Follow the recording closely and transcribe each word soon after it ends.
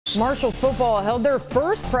Marshall football held their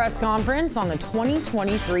first press conference on the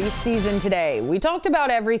 2023 season today. We talked about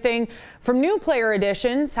everything from new player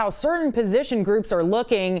additions, how certain position groups are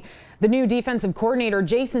looking, the new defensive coordinator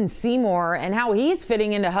Jason Seymour and how he's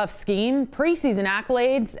fitting into Huff's scheme, preseason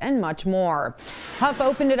accolades, and much more. Huff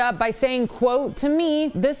opened it up by saying, quote, "To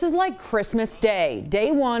me, this is like Christmas Day,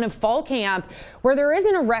 day one of fall camp, where there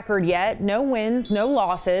isn't a record yet, no wins, no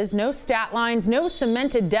losses, no stat lines, no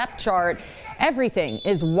cemented depth chart. Everything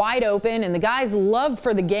is wide open, and the guys' love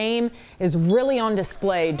for the game is really on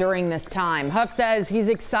display during this time." Huff says he's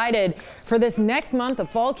excited for this next month of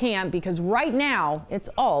fall camp because right now it's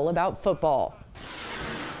all about football.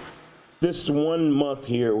 This 1 month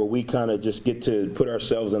here where we kind of just get to put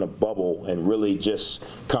ourselves in a bubble and really just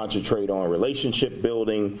concentrate on relationship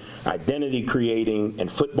building, identity creating, and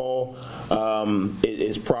football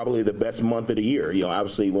is probably the best month of the year. You know,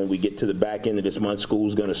 obviously when we get to the back end of this month,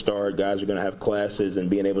 school's going to start, guys are going to have classes and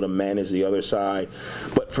being able to manage the other side.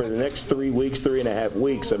 But for the next 3 weeks, 3.5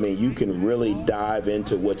 weeks, I mean, you can really dive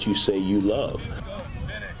into what you say you love.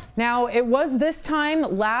 Now, it was this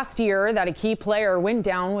time last year that a key player went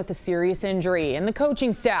down with a serious injury, and the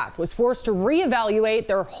coaching staff was forced to reevaluate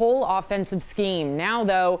their whole offensive scheme. Now,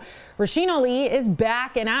 though, Rasheen Ali is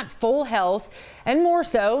back and at full health, and more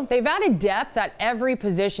so, they've added depth at every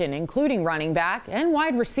position, including running back and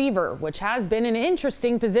wide receiver, which has been an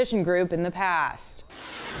interesting position group in the past.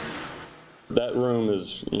 That room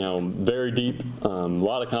is, very deep, a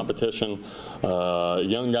lot of competition,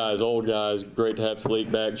 young guys, old guys. Great to have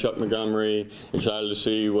Talik back, Chuck Montgomery. Excited to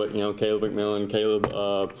see what, Caleb McMillan,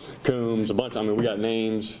 Caleb Coombs, a bunch. I mean, we got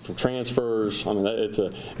names for transfers. I mean, it's a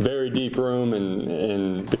very deep room,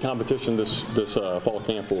 and the competition this fall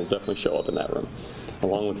camp will definitely show up in that room,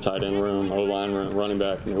 along with the tight end room, O-line room, running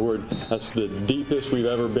back. That's the deepest we've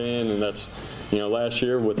ever been, and that's, last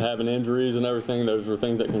year with having injuries and everything, those were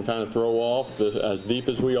things that can kind of throw off. As deep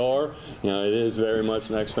as we are, it is very much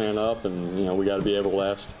next man up, and we got to be able to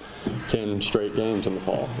last 10 straight games in the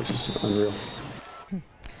fall, which is unreal.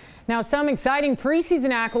 Now, some exciting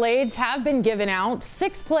preseason accolades have been given out.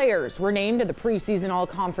 6 players were named to the preseason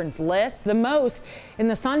all-conference list, the most in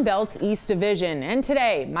the Sun Belt's East Division. And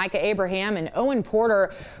today, Micah Abraham and Owen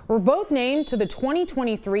Porter were both named to the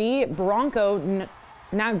 2023 Bronco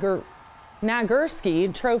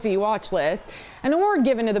Nagurski Trophy watch list, an award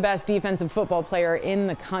given to the best defensive football player in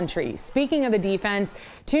the country. Speaking of the defense,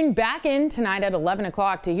 tune back in tonight at 11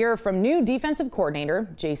 o'clock to hear from new defensive coordinator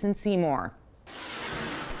Jason Seymour.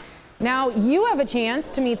 Now, you have a chance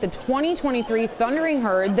to meet the 2023 Thundering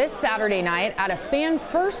Herd this Saturday night at a Fan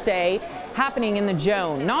First Day happening in the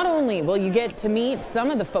Joan. Not only will you get to meet some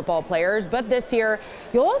of the football players, but this year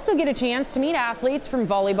you'll also get a chance to meet athletes from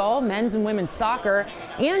volleyball, men's and women's soccer,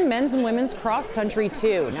 and men's and women's cross country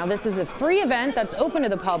too. Now, this is a free event that's open to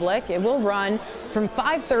the public. It will run from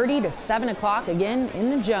 5:30 to 7 o'clock again in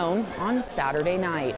the Joan on Saturday night.